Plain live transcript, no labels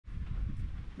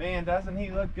Man, doesn't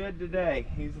he look good today?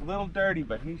 He's a little dirty,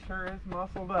 but he sure is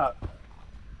muscled up.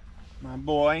 My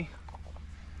boy.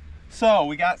 So,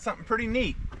 we got something pretty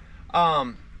neat.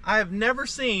 I have never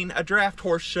seen a draft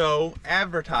horse show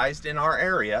advertised in our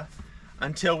area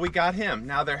until we got him.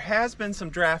 Now, there has been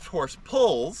some draft horse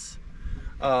pulls,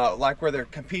 like where they're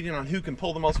competing on who can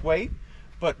pull the most weight.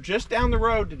 But just down the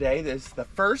road today, there's the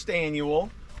first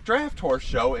annual draft horse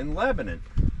show in Lebanon.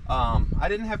 I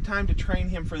didn't have time to train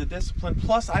him for the discipline.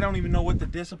 Plus, I don't even know what the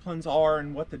disciplines are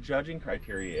and what the judging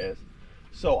criteria is.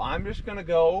 So I'm just gonna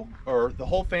go, or the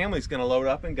whole family's gonna load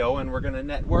up and go, and we're gonna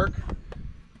network,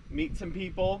 meet some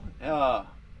people.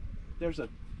 There's a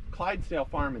Clydesdale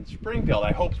farm in Springfield.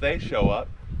 I hope they show up.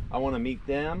 I wanna meet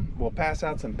them. We'll pass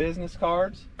out some business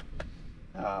cards,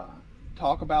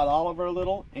 talk about Oliver a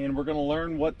little, and we're gonna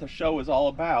learn what the show is all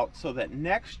about so that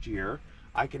next year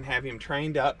I can have him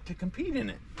trained up to compete in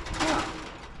it. Yeah,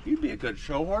 you'd be a good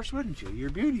show horse, wouldn't you? You're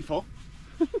beautiful.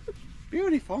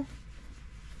 Beautiful.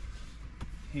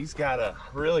 He's got a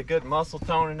really good muscle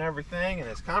tone and everything, and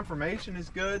his conformation is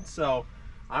good, so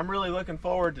I'm really looking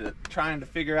forward to trying to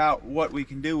figure out what we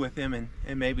can do with him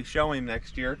and maybe show him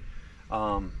next year.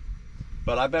 But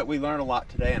I bet we learn a lot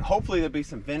today, and hopefully there'll be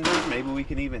some vendors. Maybe we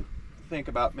can even think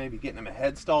about maybe getting him a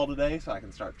head stall today so I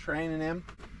can start training him.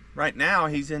 Right now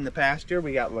he's in the pasture.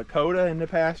 We got Lakota in the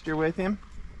pasture with him.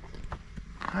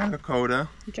 Hi, Lakota.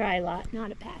 Dry lot, not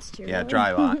a pasture. Yeah,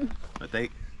 dry lot. But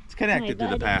it's connected to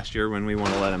the pasture when we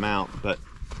want to let him out. But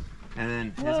and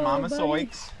then his mama Soix.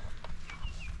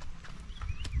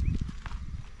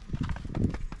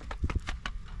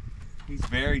 He's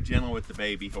very gentle with the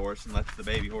baby horse and lets the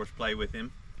baby horse play with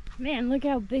him. Man, look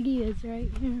how big he is right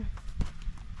here.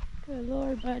 Good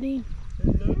Lord, buddy.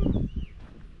 Hello.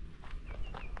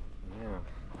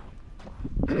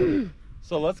 Yeah.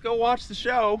 So let's go watch the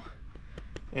show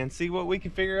and see what we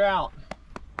can figure out.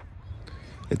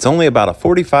 It's only about a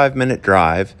 45-minute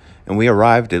drive, and we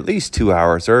arrived at least 2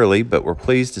 hours early, but we're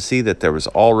pleased to see that there was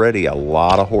already a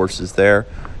lot of horses there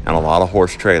and a lot of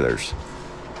horse trailers.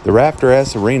 The Raptor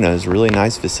S Arena is a really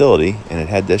nice facility, and it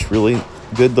had this really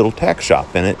good little tack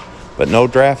shop in it, but no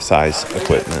draft size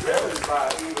equipment.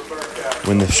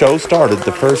 When the show started,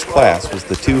 the first class was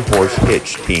the 2-horse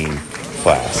hitch team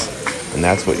class, and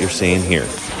that's what you're seeing here.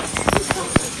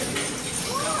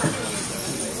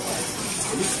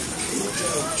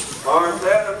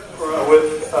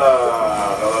 With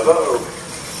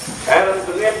Adams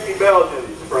and Nifty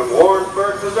Belgians from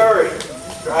Warrensburg, Missouri,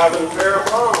 driving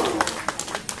Percheron.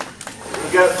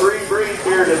 We've got 3 breeds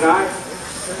here tonight.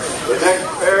 The next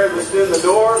pair that's in the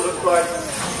door looks like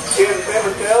Ken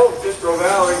Pimentel, Citro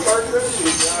Valerie Percheron.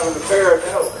 He's driving the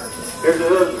Paradise. Here's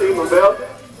another team of Belgians.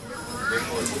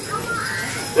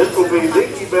 This will be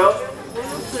Leaky Belgian,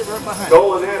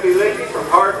 Golden Abbey Leaky from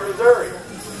Hart, Missouri.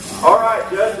 All right,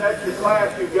 Judge, that's your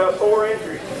class. You've got 4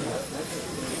 entries.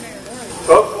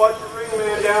 Folks, watch the ring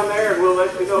man down there, and we'll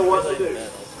let you know what to do.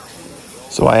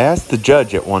 So I asked the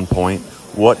judge at one point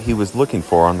what he was looking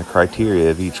for on the criteria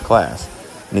of each class.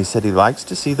 And he said he likes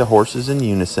to see the horses in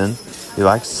unison. He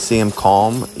likes to see them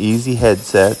calm, easy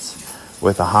headsets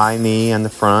with a high knee in the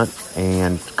front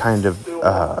and kind of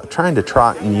trying to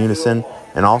trot in unison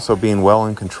and also being well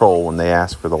in control when they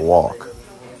ask for the walk.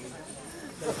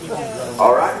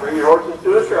 All right, bring your horses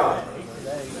to a trot.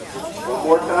 One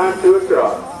more time to a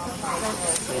trot.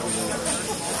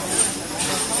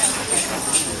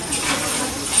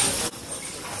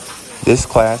 This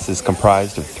class is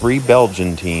comprised of 3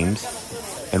 Belgian teams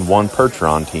and 1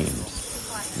 Percheron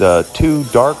teams. The 2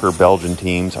 darker Belgian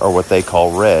teams are what they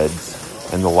call reds,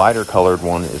 and the lighter colored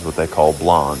one is what they call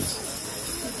blondes.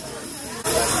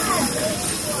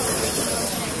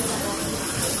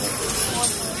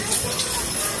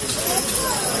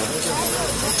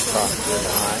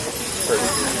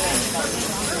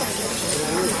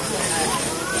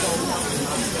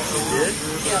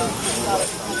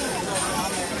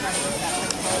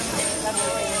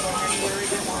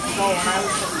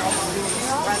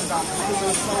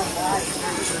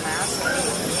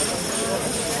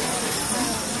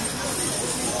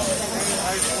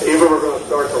 Eva, we're going to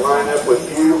start the lineup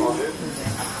with you on this.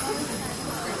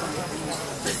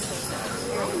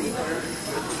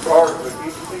 Start with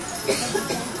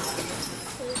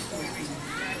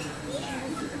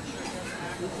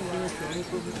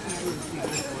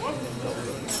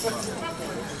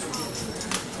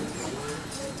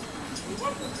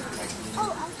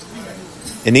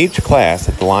In each class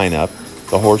at the lineup,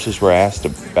 the horses were asked to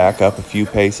back up a few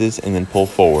paces and then pull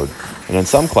forward. And in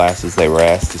some classes, they were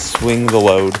asked to swing the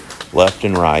load left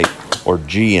and right, or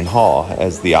G and haw,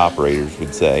 as the operators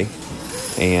would say.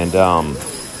 And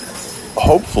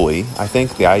hopefully, I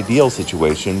think the ideal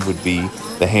situation would be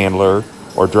the handler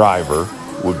or driver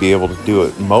would be able to do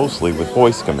it mostly with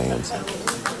voice commands.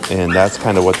 And that's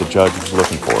kind of what the judge was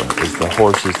looking for, is the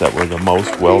horses that were the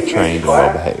most well-trained and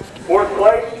well-behaved. Fourth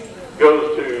place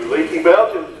goes to Leaky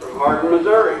Belgians from Hardin,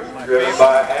 Missouri, driven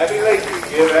by Abby Leakey.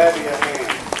 Give Abby a hand.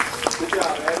 Good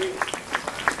job, Abby.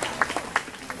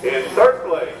 In third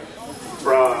place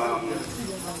from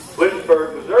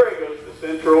Lynchburg, Missouri, goes to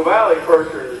Central Valley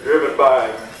Percheron, driven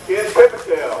by Ken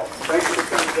Pipitel. Thanks for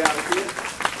coming down, Ken.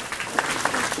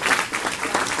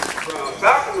 From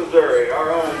Falcon, Missouri,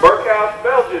 our own Burkhouse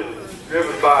Belgians,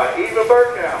 driven by Eva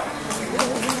Burkhouse.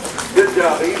 Good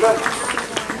job, Eva.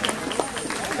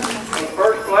 In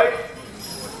first place,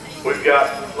 we've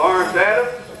got Lawrence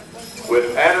Adams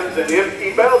with Adams and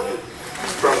M.T. Belgians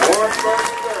from Warrensburg,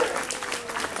 Missouri.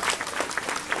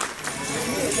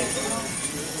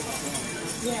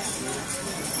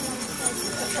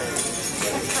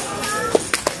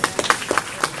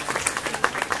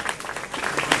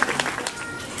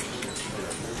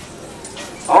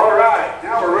 All right,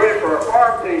 now we're ready for our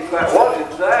farm team class. What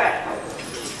is that?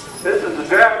 This is the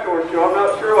draft course show. I'm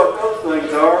not sure what those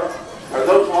things are. Are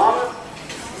those llamas?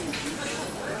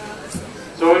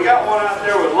 So we got one out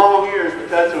there with long ears, but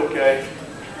that's okay.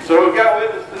 So we've got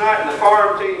with us tonight in the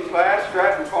farm team class,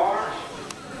 Stratton Farms,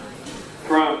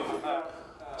 from...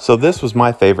 So this was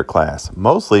my favorite class,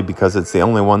 mostly because it's the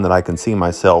only one that I can see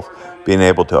myself being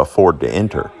able to afford to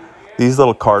enter. These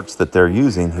little carts that they're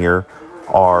using here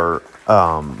are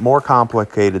more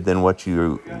complicated than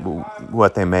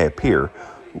what they may appear.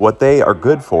 What they are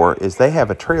good for is they have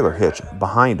a trailer hitch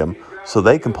behind them, so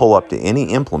they can pull up to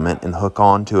any implement and hook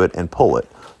onto it and pull it.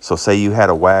 So say you had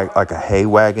like a hay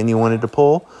wagon you wanted to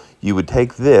pull, you would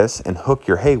take this and hook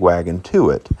your hay wagon to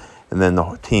it, and then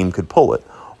the team could pull it.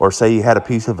 Or say you had a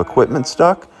piece of equipment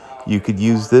stuck, you could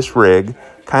use this rig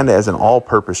kind of as an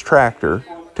all-purpose tractor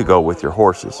to go with your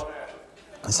horses.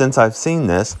 Since I've seen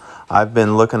this, I've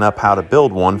been looking up how to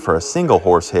build one for a single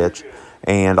horse hitch,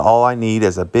 and all I need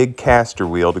is a big caster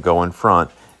wheel to go in front,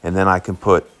 and then I can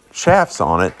put shafts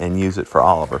on it and use it for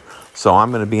Oliver. So I'm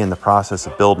going to be in the process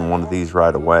of building one of these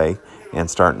right away and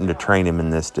starting to train him in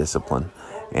this discipline,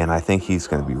 and I think he's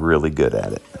going to be really good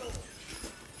at it.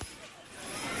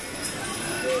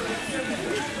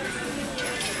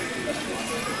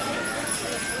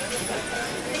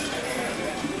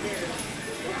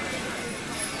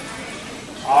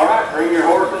 All right, bring your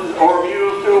horses or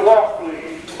mules to a walk,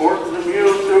 please. Horses and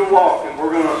mules to a walk, and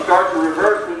we're going to start the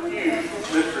reverse with you,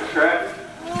 Mr. Stratton.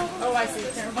 Oh, I see.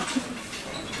 Never mind.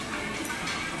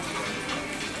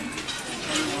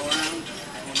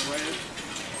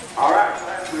 All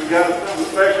right, we've got something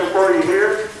special for you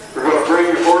here. We're going to bring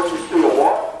your horses to a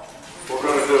walk. We're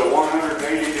going to do a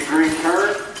 180-degree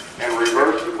turn and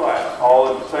reverse the class, all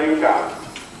at the same time.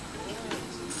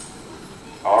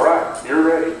 All right, you're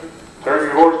ready. Turn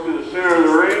your horse to the center of the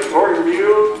ring or your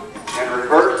mule and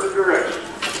reverse the direction.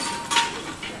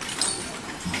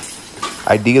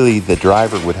 Ideally, the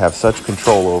driver would have such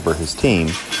control over his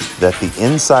team that the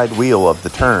inside wheel of the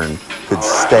turn could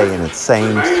stay in its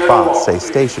same spot, stay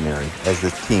stationary, as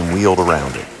the team wheeled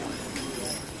around it.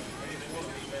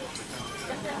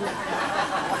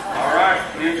 All right,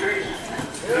 entries.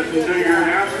 Listen to your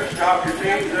announcer. Stop your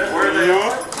teams at where they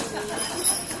are.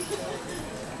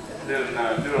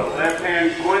 Then do a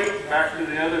left-hand swing back to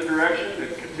the other direction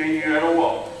and continue at a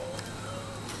walk.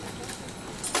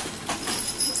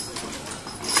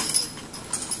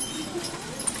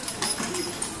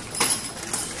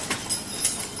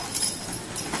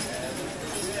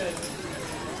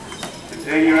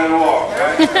 Continue at a walk,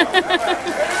 right?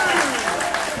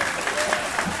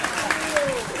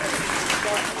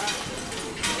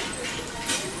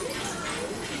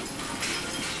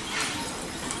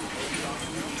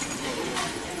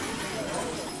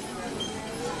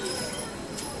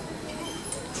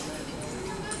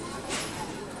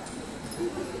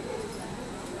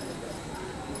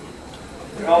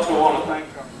 We also want to thank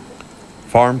our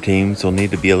Farm teams will need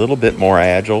to be a little bit more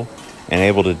agile and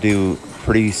able to do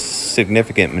pretty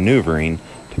significant maneuvering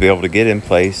to be able to get in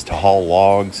place to haul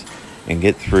logs and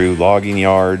get through logging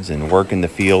yards and work in the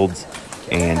fields,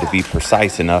 and to be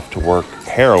precise enough to work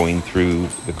harrowing through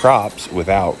the crops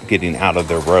without getting out of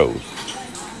their rows.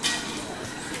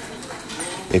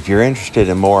 If you're interested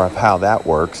in more of how that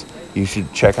works, you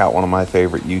should check out one of my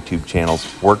favorite YouTube channels,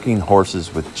 Working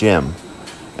Horses with Jim,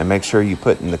 and make sure you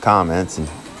put in the comments and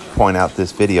point out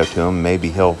this video to him.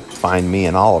 Maybe he'll find me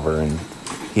and Oliver, and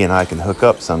he and I can hook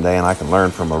up someday and I can learn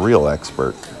from a real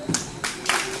expert.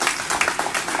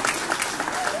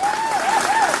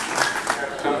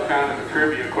 some kind of a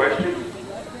trivia question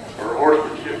or horse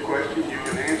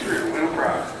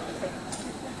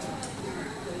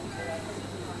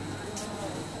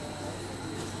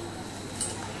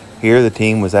Here the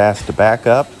team was asked to back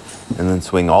up and then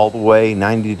swing all the way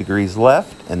 90 degrees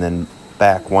left and then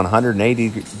back 180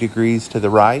 degrees to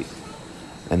the right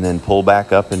and then pull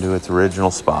back up into its original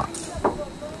spot.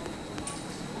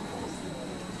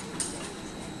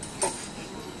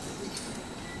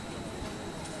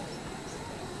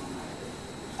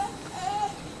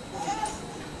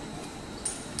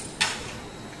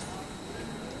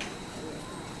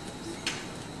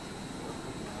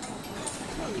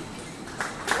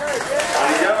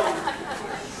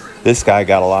 This guy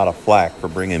got a lot of flack for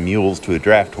bringing mules to a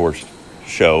draft horse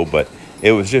show, but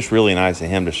it was just really nice of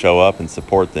him to show up and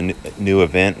support the new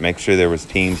event, make sure there was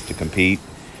teams to compete,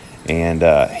 and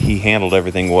he handled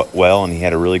everything well, and he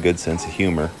had a really good sense of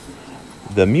humor.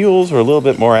 The mules were a little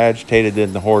bit more agitated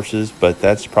than the horses, but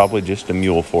that's probably just a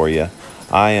mule for you.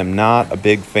 I am not a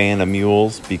big fan of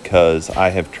mules because I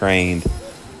have trained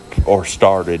or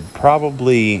started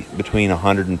probably between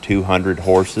 100 and 200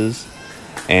 horses,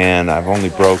 and I've only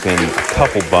broken a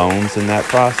couple bones in that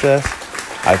process.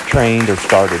 I've trained or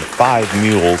started 5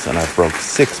 mules, and I've broke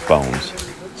 6 bones.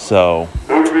 So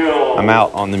I'm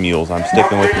out on the mules. I'm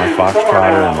sticking with my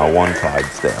Foxtrotter and my 1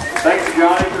 Clydesdale. Thank you,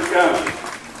 Johnny, for coming.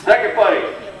 Second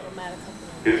place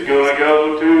is going to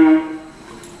go to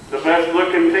the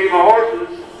best-looking team of horses,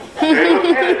 Caleb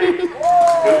Kennedy,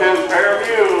 with his pair of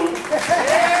mules.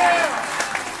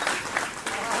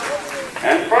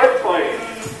 And first place,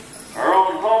 our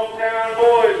own hometown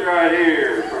boys right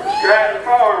here from Stratton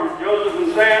Farm, Joseph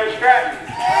and Sam Stratton.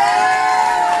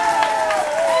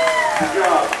 Good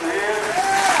job, Sam.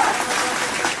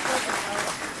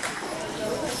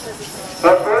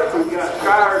 But first, we've got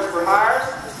Shires for hire.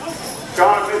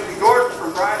 John and Missy Gordon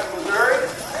from Brighton, Missouri.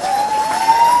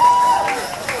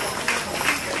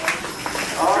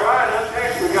 All right, up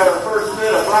next, we've got our first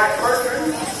set of black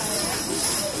Percheron.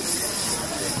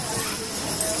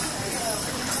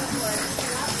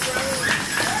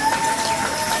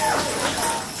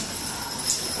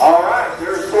 All right,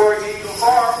 there's Soaring Eagle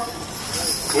Farm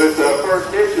with the first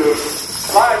hitch of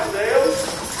Clydesdales.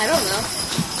 I don't know.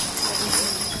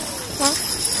 Well,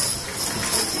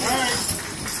 All right,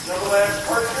 double edged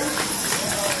Percheron.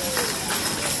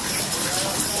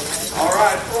 All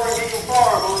right, Soaring Eagle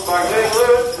Farm owned by Glenn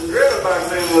Lewis and driven by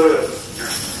Glenn Lewis.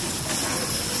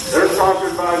 They're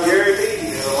sponsored by Gary Beatty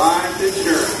and Alliance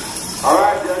Insurance. All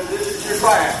right, Judge, this is your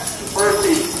class, the first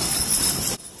heat.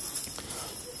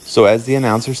 So as the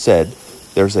announcer said,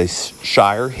 there's a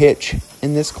Shire hitch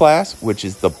in this class, which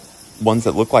is the ones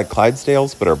that look like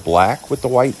Clydesdales but are black with the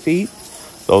white feet.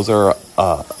 Those are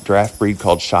a draft breed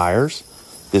called Shires.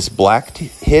 This black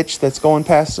hitch that's going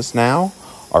past us now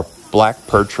are black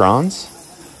Percherons.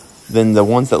 Then the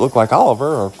ones that look like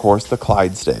Oliver are, of course, the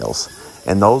Clydesdales.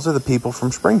 And those are the people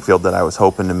from Springfield that I was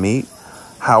hoping to meet.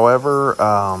 However,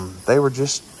 they were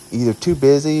just either too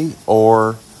busy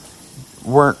or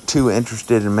weren't too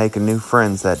interested in making new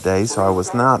friends that day, so I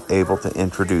was not able to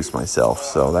introduce myself.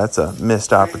 So that's a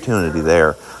missed opportunity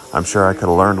there. I'm sure I could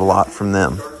have learned a lot from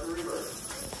them.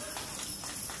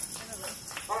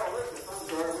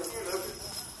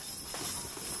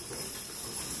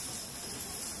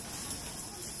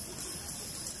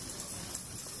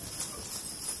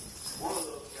 One of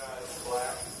those guys is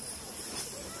black.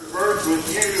 Reverse with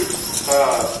you,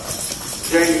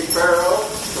 Jamie Sparrow.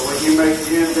 So when you make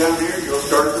the end down here, you'll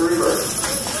start the reverse.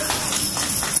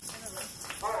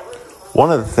 One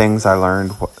of the things I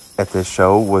learned at this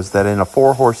show was that in a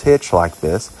 4-horse hitch like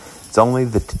this, it's only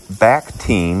the back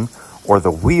team or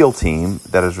the wheel team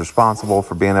that is responsible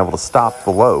for being able to stop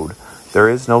the load. There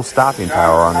is no stopping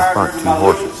power on the front 2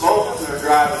 horses. Both are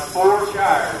driving 4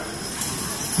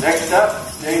 Shires. Next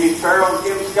up, Jamie Sparrow and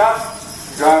Kim Scott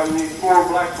driving these 4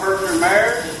 black Percheron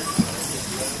mares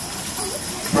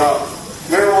from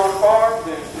Marijuana Farms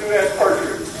and 2S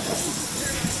Percheron.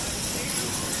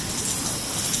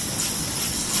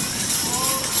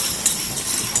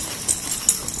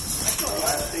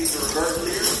 Last team to reverse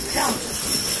here.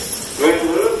 Glenn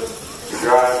Lewis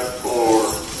driving for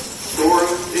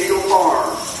Soaring Eagle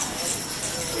Farm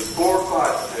with 4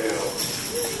 Clydesdales.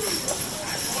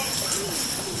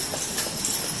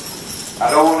 I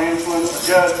don't want to influence the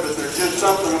judge, but there's just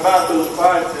something about those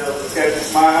Clydesdales that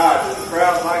catches my eye. Does the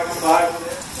crowd like the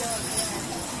Clydesdales?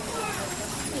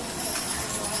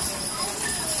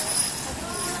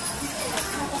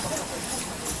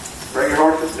 Bring your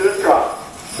horses to the trot.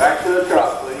 Back to the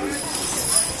trot, please.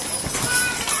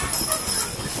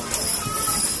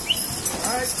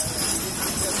 All right.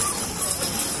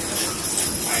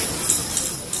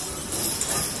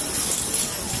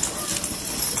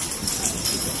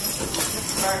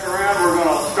 Back around, we're going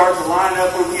to start the line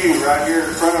up with you right here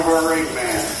in front of our ring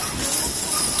man.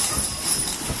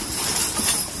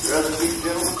 The other two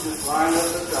gentlemen just lined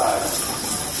up beside him.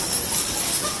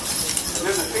 And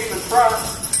then the team in front,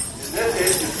 in this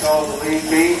hitch, is called the lead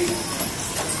team.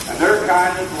 And they're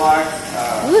kind of like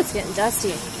Ooh, it's getting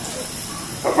dusty.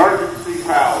 emergency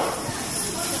power.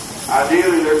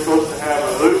 Ideally, they're supposed to have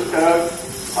a loose tug.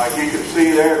 Like you can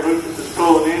see there, Lucas is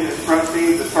pulling in. His front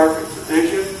team's in perfect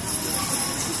position.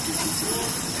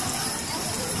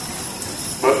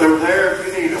 But they're there if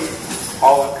you need them.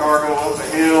 Hauling cargo up a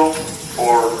hill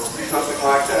or something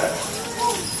like that.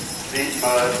 Deep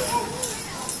mud.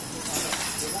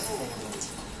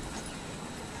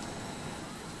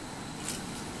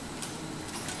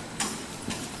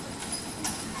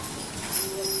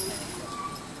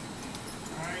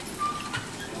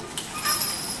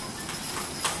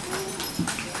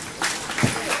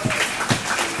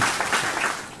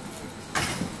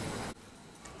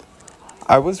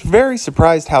 I was very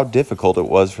surprised how difficult it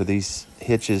was for these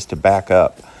hitches to back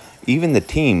up. Even the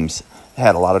teams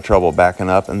had a lot of trouble backing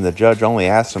up, and the judge only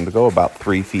asked them to go about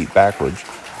 3 feet backwards.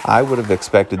 I would have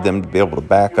expected them to be able to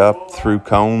back up through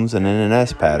cones and in an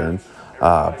S pattern,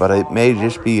 but it may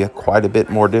just be quite a bit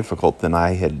more difficult than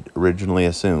I had originally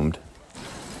assumed.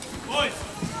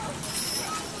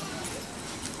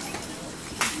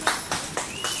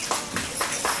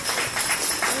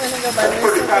 That's a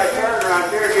pretty tight turn right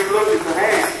there. Give Lucas a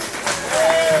hand.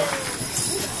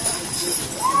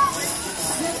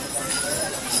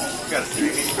 Got a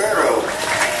streaky sparrow.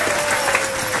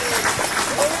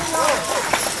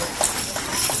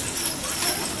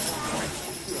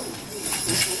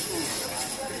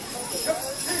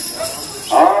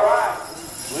 All right.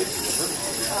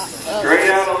 Straight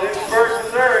out of Lynchburg,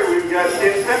 Missouri, we've got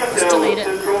Ken Pimentel with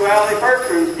Central Valley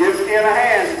Percheron. Give Ken a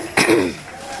hand.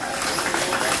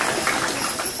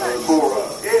 For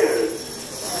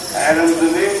is Adams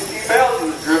and M.T.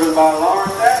 Belgians, driven by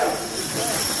Lawrence Adams.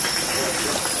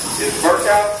 Is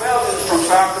Burkout Belgians from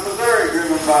South Missouri,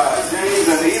 driven by James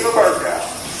and Eva Burkout.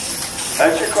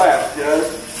 That's your class,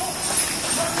 Judge.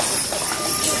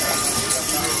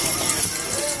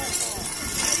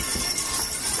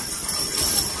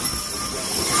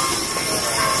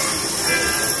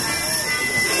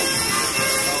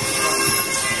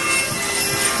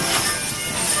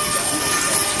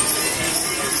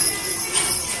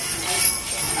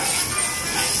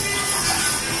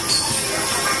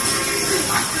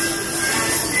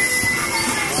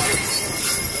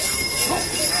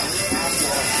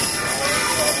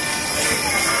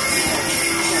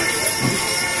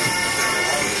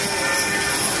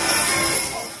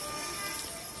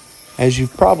 As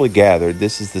you've probably gathered,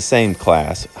 this is the same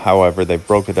class. However, they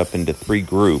broke it up into 3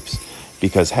 groups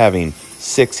because having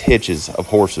 6 hitches of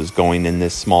horses going in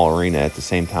this small arena at the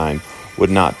same time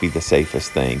would not be the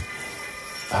safest thing.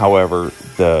 However,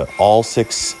 all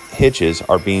 6 hitches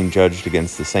are being judged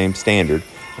against the same standard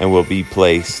and will be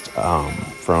placed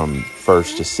from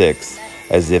 1st to 6th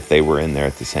as if they were in there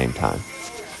at the same time.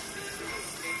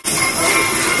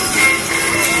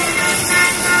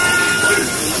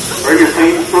 Bring your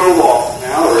teams to a walk.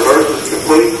 Now the reverse is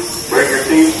complete. Bring your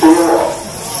teams to a walk.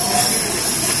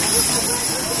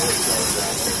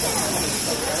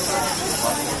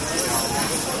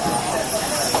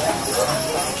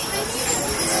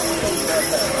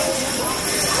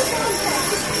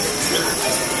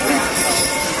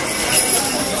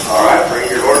 All right, bring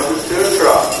your horses to a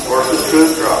trot. Horses to a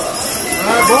trot.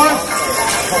 All right, boys.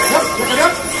 Yep, pick it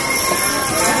up.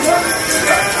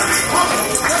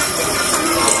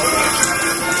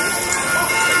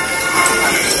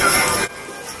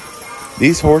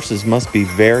 These horses must be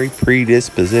very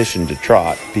predispositioned to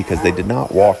trot because they did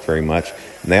not walk very much,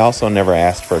 and they also never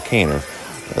asked for a canter.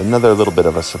 Another little bit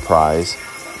of a surprise.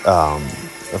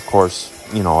 Of course,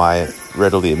 you know, I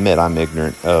readily admit I'm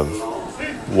ignorant of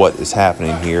what is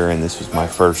happening here, and this was my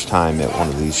first time at one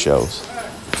of these shows.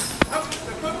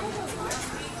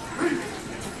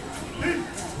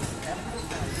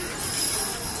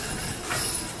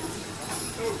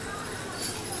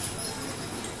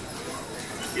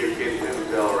 Give Ken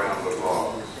Pimentel a round of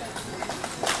applause.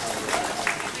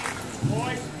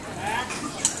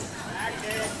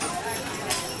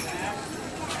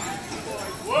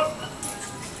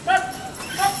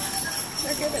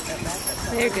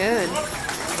 They're good.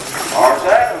 Lawrence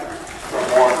Adams from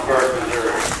Warrensburg,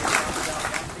 Missouri.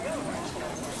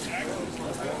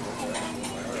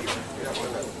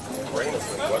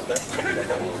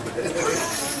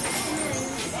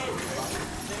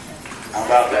 How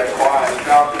about that quiet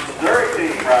South Missouri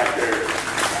team right there?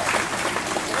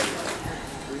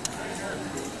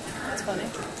 That's funny.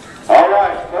 All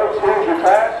right, folks, here's your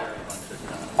pass.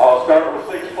 I'll start with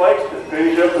 6th place and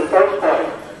finish up with 1st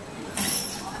place.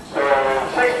 So,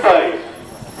 6th place.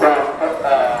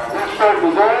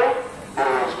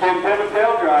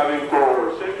 Tail driving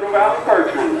for Central Valley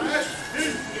Percheron.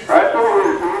 Right over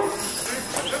here, Tom.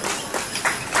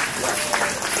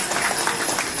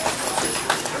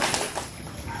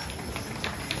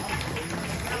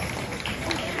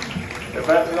 If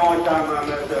that's the only time I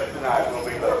mess up tonight, it'll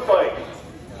be third place.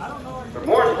 From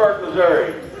Warrensburg, Missouri,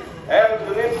 Adams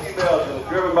and Insky Belgians,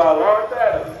 driven by Lawrence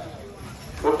Adams,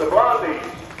 with the Blondies.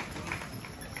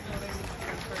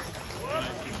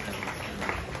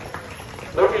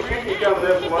 Lucas, you can come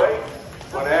this way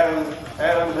when Adams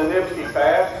and Insky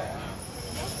pass.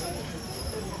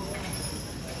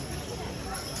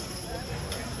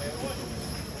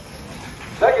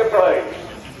 Second place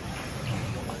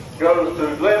goes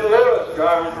to Glenn Lewis,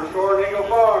 driving for Sword Eagle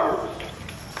Farms.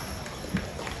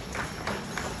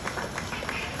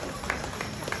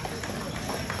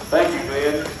 Thank you,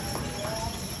 Glenn.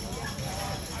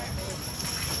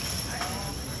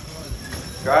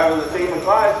 Driving the team of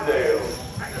Clydesdales.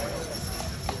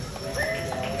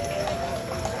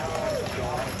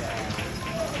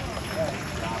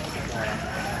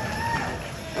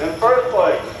 And first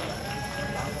place,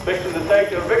 fixing to take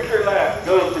the victory lap,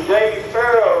 goes to Jamie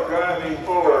Sparrow, driving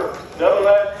for Double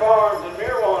S Farms and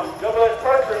Double S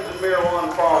Percherons and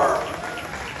Mirwan Farms.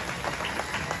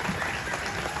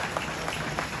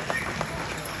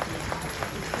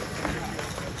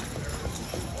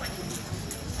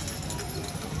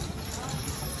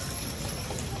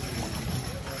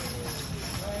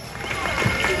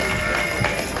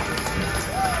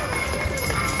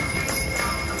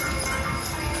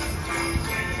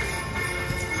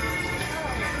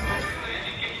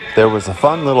 There was a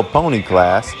fun little pony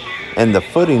class, and the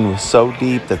footing was so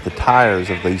deep that the tires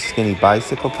of these skinny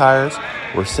bicycle tires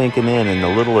were sinking in, and the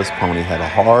littlest pony had a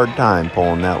hard time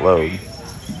pulling that load.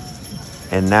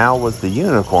 And now was the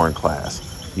unicorn class.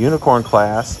 Unicorn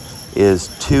class is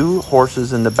 2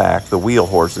 horses in the back, the wheel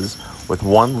horses, with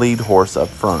 1 lead horse up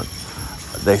front.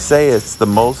 They say it's the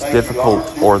most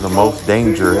difficult or the most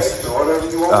dangerous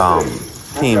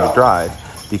team to drive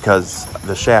because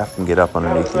the shaft can get up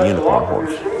underneath the unicorn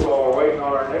horse. While we're waiting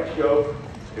on our next show,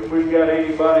 if we've got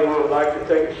anybody who would like to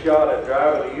take a shot at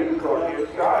driving a unicorn,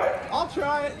 just try it. I'll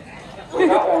try it. We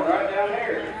got one right down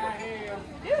here.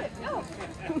 Do it, go.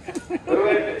 Who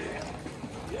is it?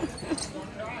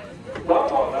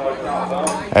 Someone, no, it's not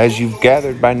someone. As you've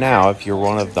gathered by now, if you're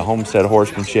one of the Homestead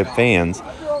Horsemanship fans,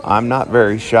 I'm not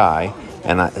very shy,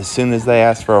 and as soon as they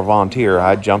asked for a volunteer,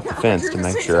 I'd jump the fence to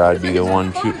make sure I'd be the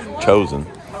one chosen.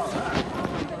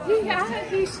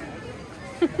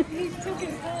 He took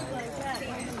his head like that.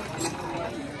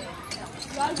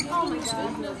 Oh my God.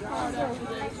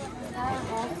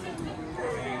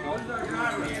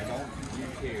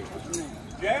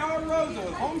 J.R. Rosa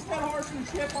with Homestead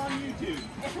Horsemanship on YouTube.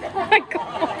 Oh my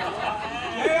God.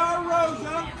 J.R.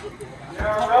 Rosa,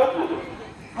 J.R. Rosa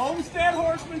Homestead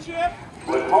Horsemanship.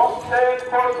 with Homestead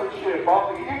Horsemanship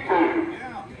off of YouTube.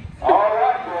 Yeah. All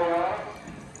right, J.R.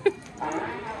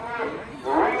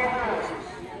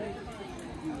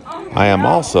 I am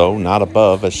also not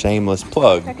above a shameless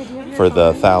plug for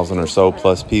the 1,000 or so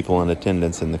plus people in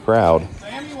attendance in the crowd.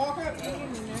 Sammy, walk up.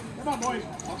 Come on, boys.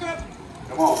 Walk up.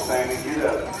 Come on, Sammy, get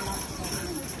up.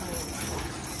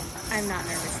 I'm not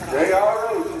nervous at all. J.R.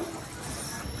 Rosa.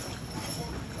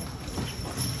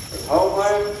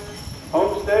 Homeland,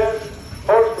 Homestead,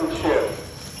 Horsemanship.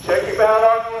 Check him out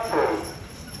on YouTube.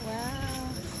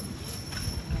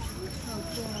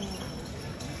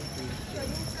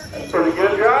 That's pretty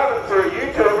good driving for a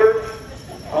YouTuber.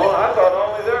 Oh, I thought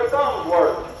only their thumbs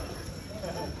worked.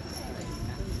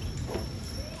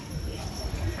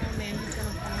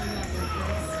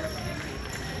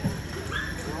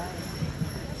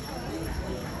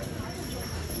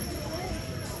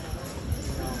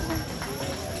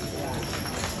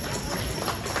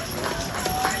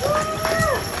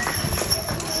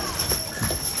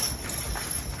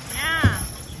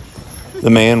 The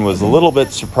man was a little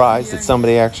bit surprised that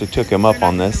somebody actually took him up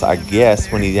on this. I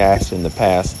guess when he asked in the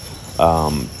past,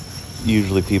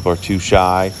 usually people are too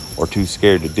shy or too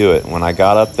scared to do it. When I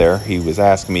got up there, he was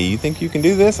asking me, "You think you can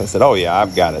do this?" I said, "Oh yeah,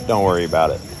 I've got it. Don't worry about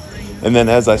it." And then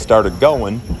as I started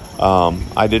going,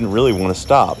 I didn't really want to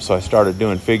stop. So I started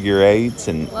doing figure 8s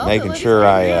and making sure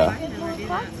I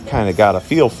kind of got a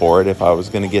feel for it if I was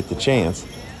going to get the chance.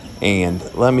 And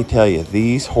let me tell you,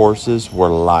 these horses were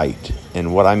light.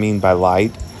 And what I mean by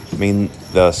light, I mean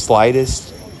the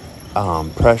slightest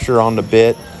pressure on the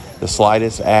bit, the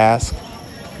slightest ask,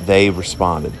 they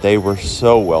responded. They were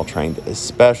so well trained,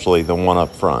 especially the one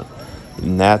up front.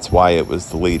 And that's why it was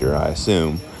the leader, I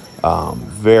assume.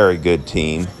 Very good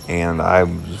team, and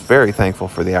I'm very thankful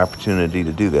for the opportunity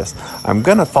to do this. I'm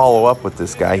going to follow up with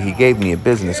this guy. He gave me a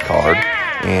business card,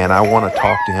 and I want to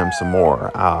talk to him some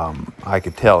more. I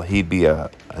could tell he'd be a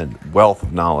wealth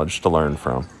of knowledge to learn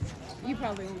from. You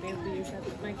probably won't be able to use that,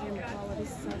 but my camera quality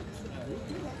sucks.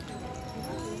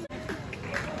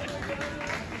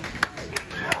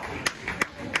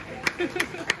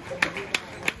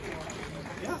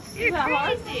 You're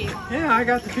crazy. Yeah, I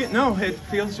got the feel. No, it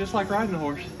feels just like riding a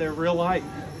horse. They're real light,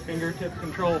 fingertip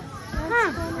control.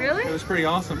 Huh, really? It was pretty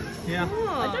awesome. Yeah. Cool.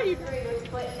 I thought you...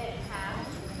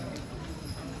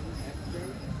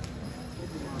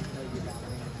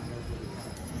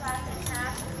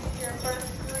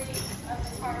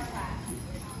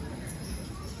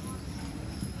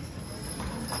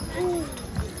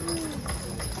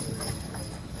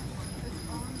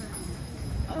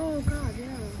 Oh, God, yeah.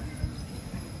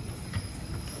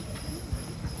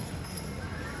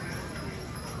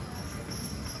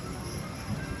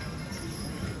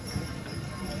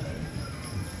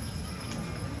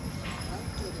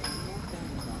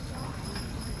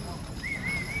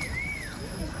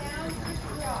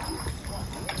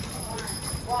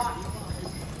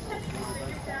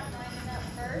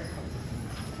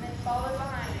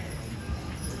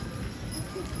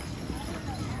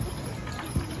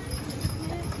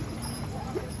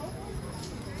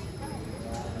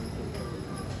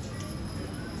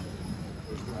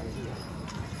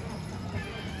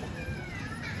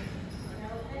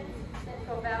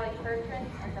 Percheron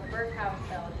and the Berghouse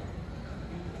Belgians.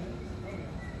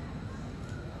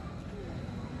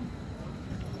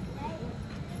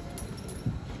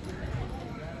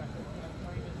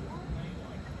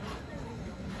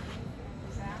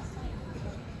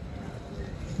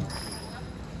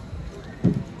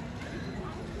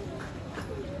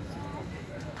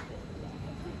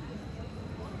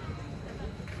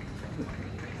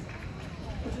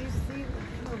 Did you see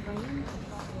the rain?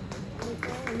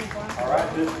 All right,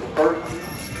 this is the first.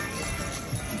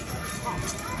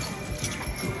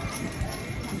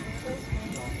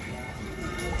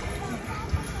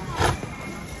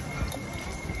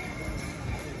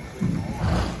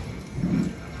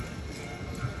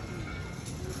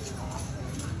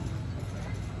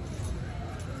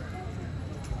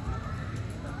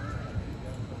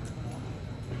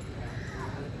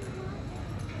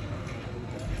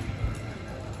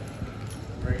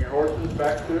 Bring your horses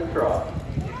back to a trot.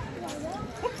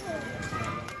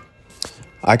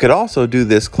 I could also do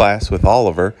this class with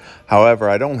Oliver. However,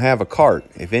 I don't have a cart.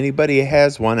 If anybody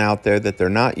has one out there that they're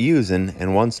not using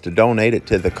and wants to donate it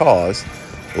to the cause,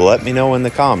 let me know in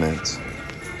the comments.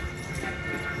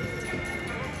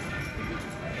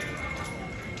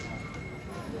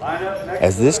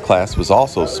 As this class was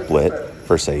also split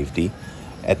for safety,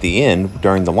 at the end,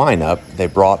 during the lineup, they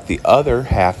brought the other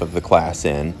half of the class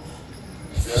in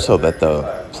so that the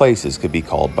places could be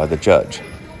called by the judge.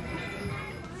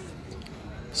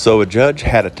 So a judge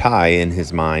had a tie in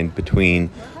his mind between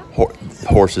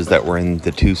horses that were in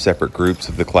the two separate groups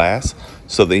of the class.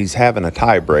 So that he's having a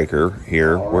tiebreaker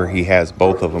here where he has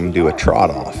both of them do a trot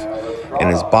off. And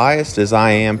as biased as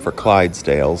I am for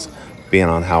Clydesdales, being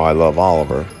on how I love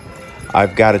Oliver,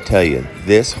 I've got to tell you,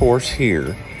 this horse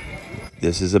here,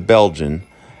 this is a Belgian,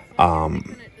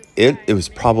 it was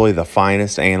probably the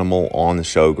finest animal on the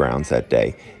showgrounds that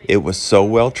day. It was so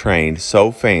well trained,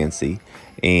 so fancy,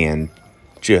 and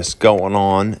just going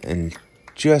on, and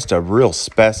just a real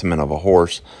specimen of a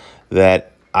horse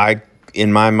that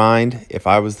in my mind, if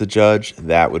I was the judge,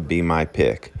 that would be my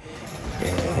pick.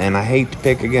 And I hate to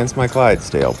pick against my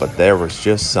Clydesdale, but there was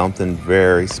just something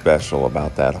very special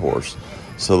about that horse.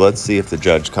 So let's see if the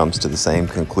judge comes to the same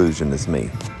conclusion as me.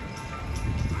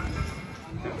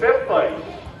 In fifth place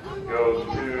goes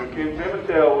to Ken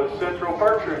Pimentel with Central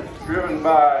Percheron, driven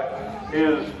by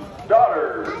his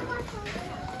daughter.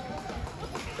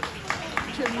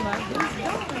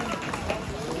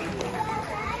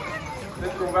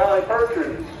 Central Valley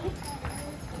Percheron.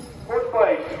 Fourth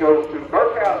place goes to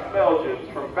Berghouse Belgians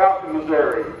from Falcon,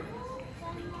 Missouri,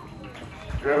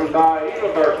 driven by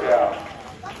Eva Berghouse.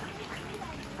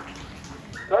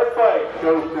 Third place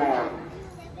goes to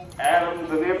Adams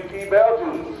and MT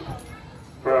Belgians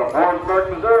from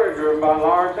Horsemanship, Missouri, driven by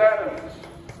Lawrence Adams.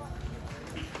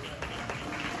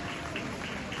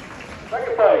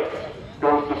 Second place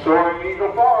goes to Soaring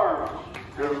Eagle Farms,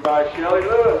 driven by Shelley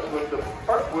Lewis with the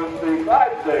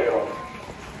Clydesdales.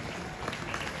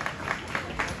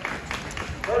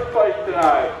 First place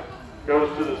tonight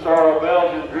goes to the Sorrel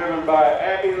Belgian, driven by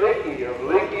Abby Leakey of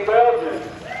Leakey Belgian.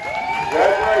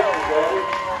 Congratulations, Abby.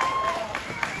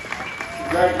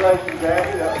 Congratulations,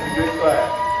 Abby. That was a good class.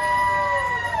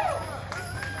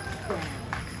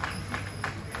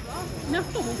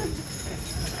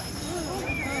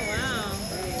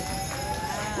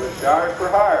 Shires for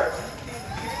hire.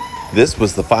 This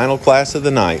was the final class of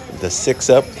the night, the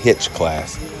 6-up hitch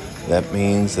class. That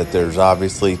means that there's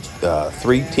obviously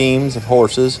 3 teams of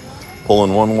horses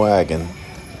pulling one wagon.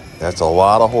 That's a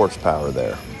lot of horsepower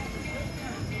there.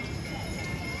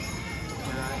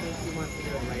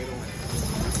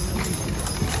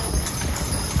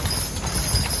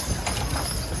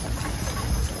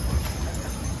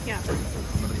 Yeah. I'm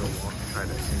gonna go walk and try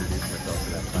to introduce myself to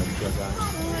that Clydesdale guy. Oh,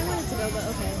 I wanted to go, but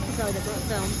okay. It's already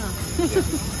film, huh?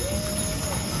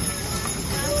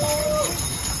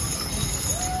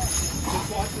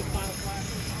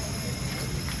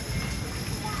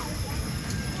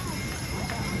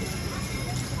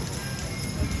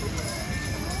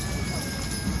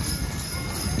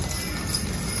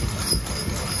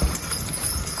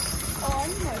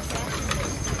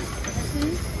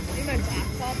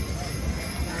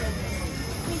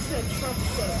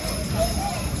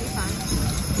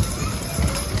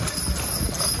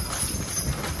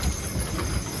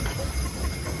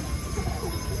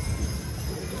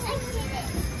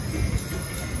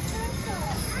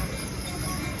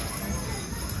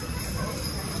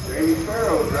 Jamie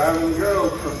Sparrow driving the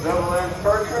girls from Percheron and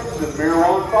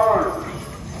Percheron Farms.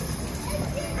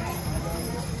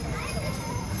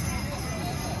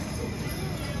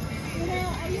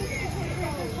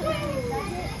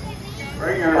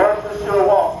 Bring your horses to a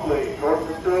walk, please.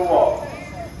 Horses to a walk.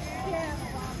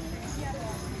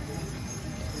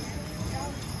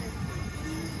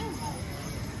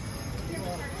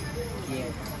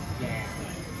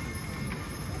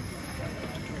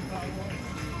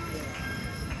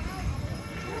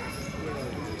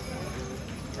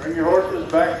 Bring your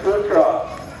horses back to a trot.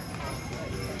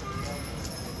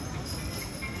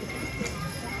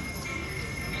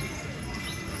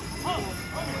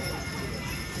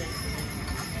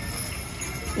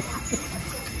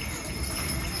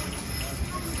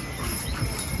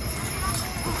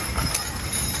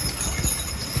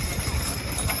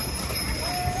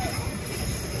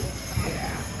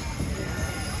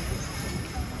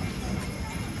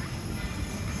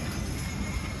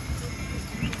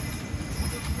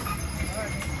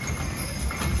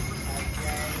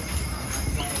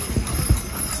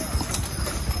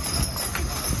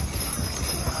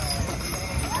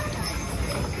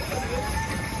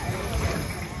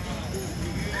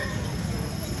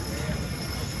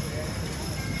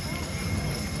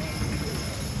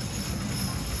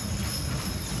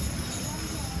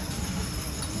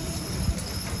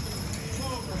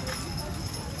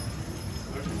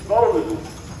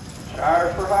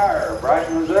 Shires for hire,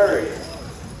 Brighton, Missouri.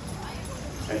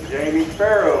 And Jamie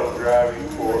Sparrow driving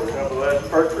for S.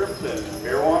 Percheron and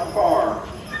Percheron Farms.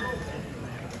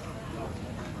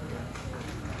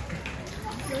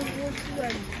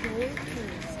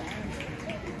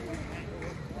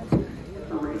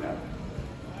 Arena.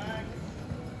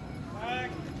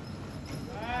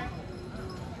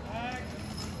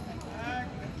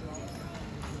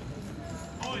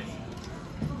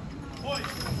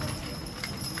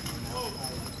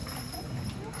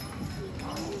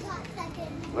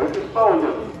 Lucas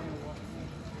Belgians.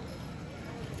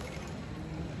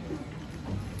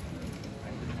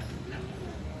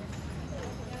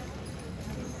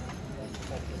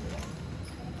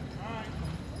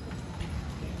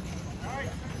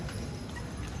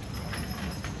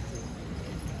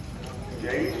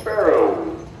 Jamie Sparrow.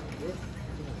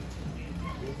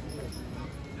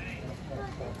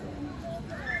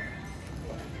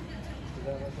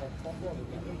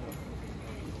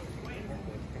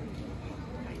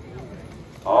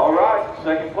 All right,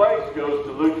 second place goes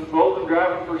to Lucas Bolden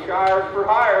driving for Shires for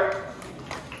hire.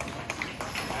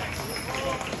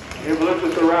 Give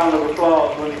Lucas a round of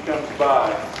applause when he comes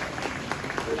by.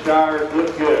 The Shires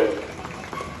look good.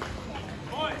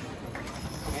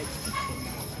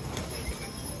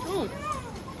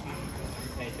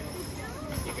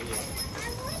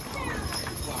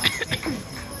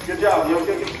 Good job, you'll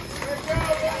kick it.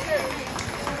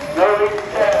 No Lucas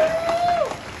cat.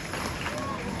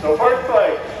 So first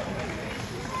place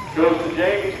goes to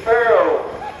Jamie Sparrow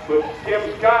with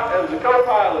Tim Scott as the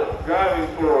co-pilot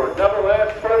driving for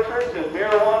S. Percheron and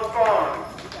Percheron Farms.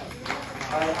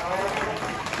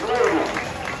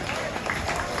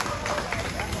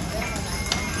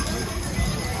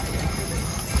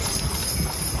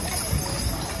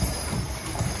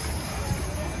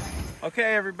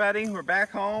 Okay, everybody, we're back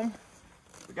home.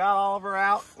 We got Oliver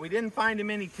out. We didn't find him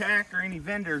any tack or any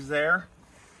vendors there,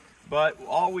 but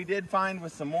all we did find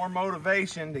was some more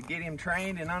motivation to get him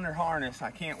trained and under harness.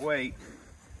 I can't wait.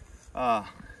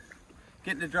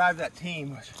 Getting to drive that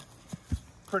team was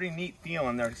a pretty neat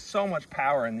feeling. There's so much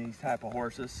power in these type of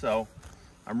horses, so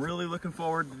I'm really looking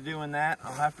forward to doing that.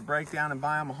 I'll have to break down and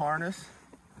buy them a harness.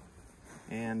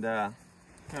 And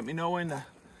let me know in the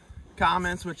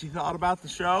comments what you thought about the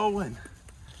show, and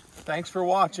thanks for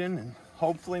watching, and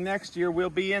hopefully next year we'll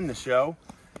be in the show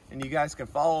and you guys can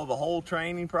follow the whole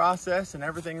training process and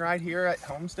everything right here at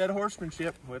Homestead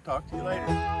Horsemanship. We'll talk to you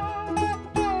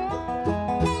later.